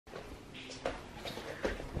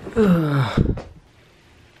With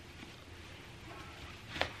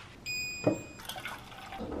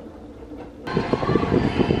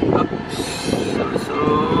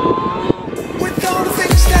all the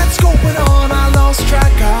things that's going on, I lost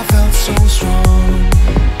track, I felt so strong.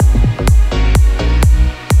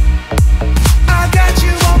 I got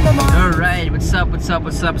you on my mind. Alright, what's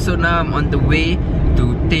up? So now I'm on the way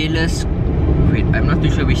to Taylor's. Wait, I'm not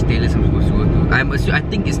too sure which Taylor's I'm supposed to go to. I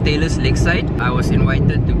think it's Taylor's Lakeside. I was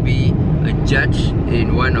invited to be a judge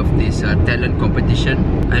in one of this talent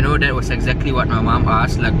competition. I know that was exactly what my mom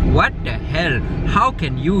asked. Like, what the hell? How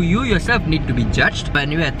can you yourself need to be judged? But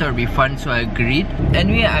anyway, I thought it'd be fun, so I agreed.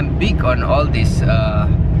 Anyway, I'm big on all these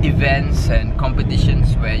events and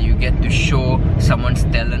competitions where you get to show someone's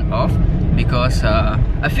talent off, because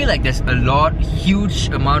I feel like there's a huge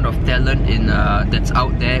amount of talent in that's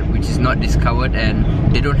out there which is not discovered, and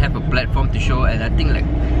they don't have a platform to show. And I think like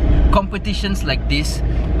competitions like this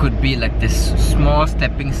could be like this small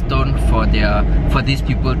stepping stone for these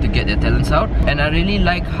people to get their talents out. And I really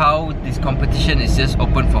like how this competition is just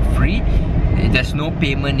open for free. There's no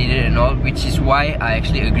payment needed and all, which is why I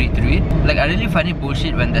actually agreed to do it. Like, I really find it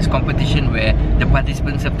bullshit when there's competition where the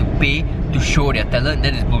participants have to pay to show their talent.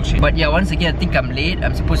 That is bullshit. But yeah, once again, I think I'm late.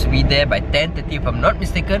 I'm supposed to be there by 10:30 if I'm not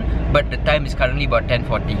mistaken, but the time is currently about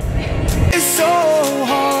 10:40. It's so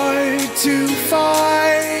hard to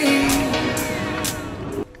find.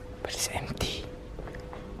 But it's empty.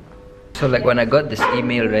 So like when I got this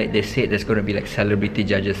email, right, they said there's gonna be like celebrity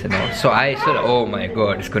judges and all. So I said, oh my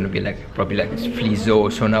god, it's gonna be like probably like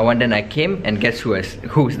Flizzo. So now then I came, and guess who's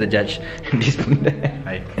the judge? This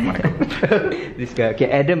Hi, Michael. this guy.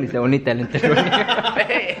 Okay, Adam is the only talented one.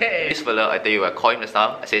 Hey. This fella, I tell you, I called him just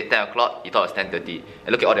now. I said 10 o'clock, he thought it was 10:30.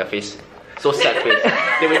 And look at all their face. So sad face.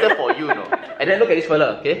 They waited for you, no? And then look at this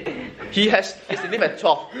fella, okay? He has to leave at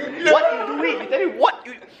 12. What you doing? He tell you what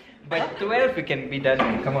you... By 12 we can be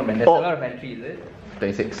done. Come on man, there's a lot of entries, is it?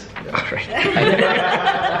 26. Alright.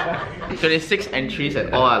 26 entries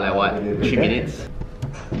and all are like what? 3 minutes?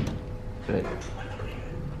 Good.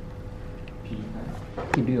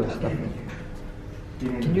 You do your stuff.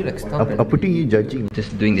 Can you like stop? I'm putting you judging.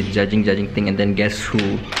 Just doing this judging thing, and then guess who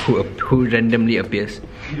randomly appears?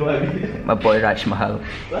 My boy Raj Mahal.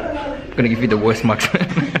 Gonna give you the worst marks.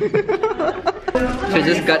 So I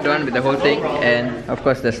just got done with the whole thing, and of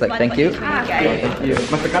course there's like thank you. Thank you.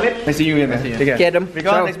 Mr. Khalid, nice seeing you again. Take care. Okay, Adam.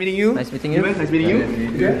 Vikar, nice meeting you. Nice meeting you. Nice meeting you.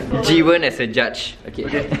 Jiwan as a judge. Okay.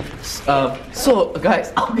 So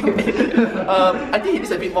guys, I think he needs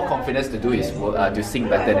a bit more confidence to do his work, to sing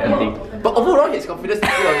better and everything. But overall, his confidence is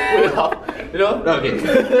good enough. You know? Okay.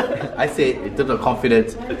 I said in terms of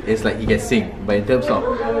confidence, it's like he can sing, but in terms of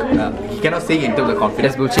he cannot sing in terms of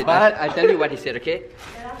confidence. That's bullshit. But I'll tell you what he said. Okay.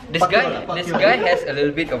 This guy has a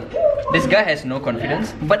little bit of. This guy has no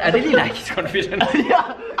confidence, but I really like his confidence.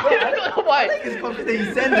 Yeah. I don't know why. His confidence.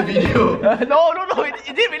 He sent the video. No.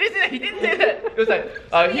 He didn't really say that. He didn't say that. It was like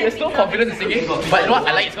he has no confidence in singing, but you know what?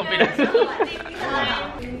 I like his confidence.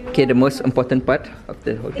 Okay, the most important part of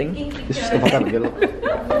the whole thing. This is the part of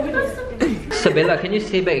Sabella, can you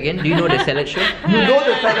say back again? Do you know the salad show? You know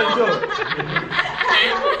the talent show.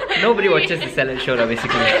 Nobody watches the salad show,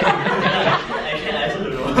 basically.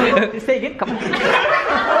 Say again, come on.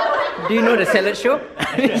 Do you know the salad show?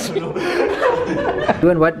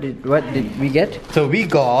 What did we get? So we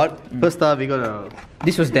got first up. We got a.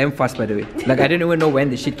 This was damn fast, by the way. Like I didn't even know when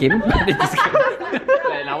the shit came. It just came.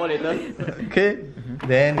 Like an hour later. Okay.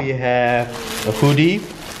 Then we have a hoodie.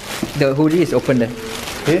 The hoodie is open there.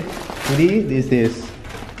 Okay. Hoodie. This is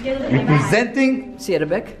representing. See at the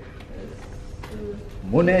back.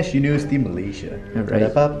 Monash University, Malaysia.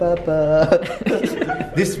 Alright.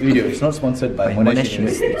 This video is not sponsored by Monash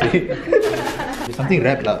University. It's something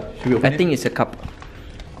rap lah. I think it's a cup.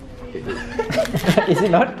 Is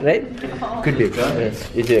it not? Right? Could be a cup.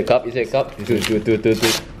 Is it a cup? Is it a cup? Two.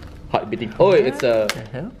 Heart beating. Oh, it's a.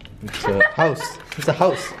 It's a house. It's a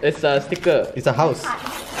house. It's a sticker. It's a house.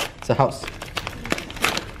 It's a house.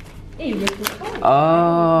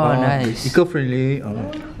 Oh, nice. Eco-friendly.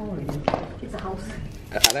 It's a house.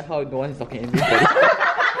 I like how no one is talking English.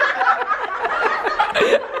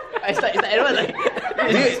 It's like everyone like.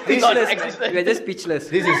 Speechless. We're just speechless.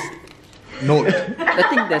 This is note. I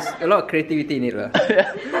think there's a lot of creativity in it, lah.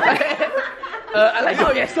 I like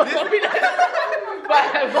how you're so confident. But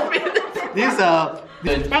I'm confident. These are.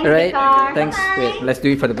 Right? Thanks. Wait, let's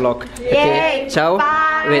do it for the vlog. Okay. Ciao.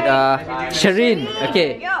 Bye. Wait, Shireen.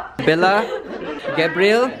 Okay. Bella.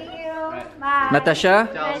 Gabriel. Bye. Natasha.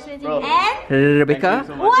 And Rebecca.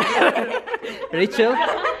 what? Rachel.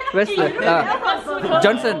 Where's the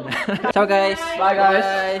Johnson? Ciao guys. Bye, guys.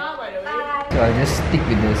 So I'll just stick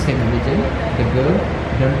with the same religion. The girl,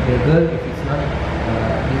 if it's not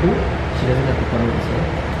Hindu, she doesn't have to follow this one.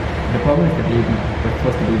 The problem is the baby.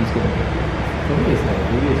 What's the baby's going to do? For me, it's like,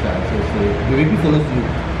 so the baby follows you.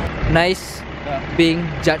 Nice being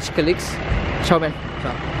judge colleagues. Ciao man.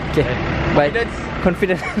 Okay, bye.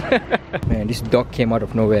 Confidence. Man, this dog came out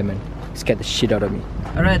of nowhere, man. Scared the shit out of me.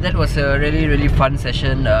 Alright, that was a really fun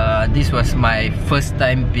session. This was my first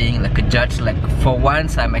time being like a judge. Like for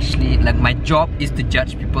once, I'm actually like my job is to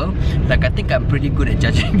judge people. Like I think I'm pretty good at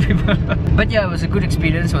judging people. But yeah, it was a good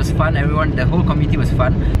experience. It was fun. Everyone, the whole community was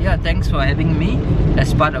fun. Yeah, thanks for having me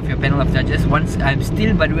as part of your panel of judges. Once by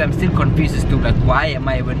the way, I'm still confused as to like why am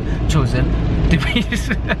I even chosen to be this.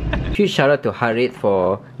 Huge shout out to Harit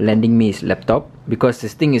for lending me his laptop, because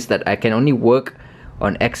this thing is that I can only work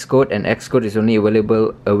on Xcode, and Xcode is only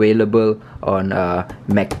available on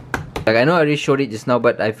Mac. Like I know I already showed it just now,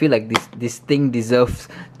 but I feel like this thing deserves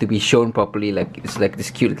to be shown properly. Like it's like this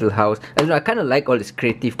cute little house. I don't know, I kind of like all this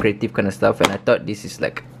creative kind of stuff, and I thought this is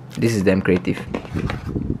damn creative.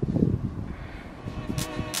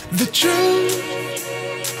 The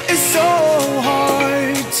truth is so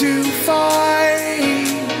hard to find.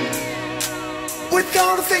 With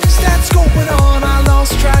all the things that's going on,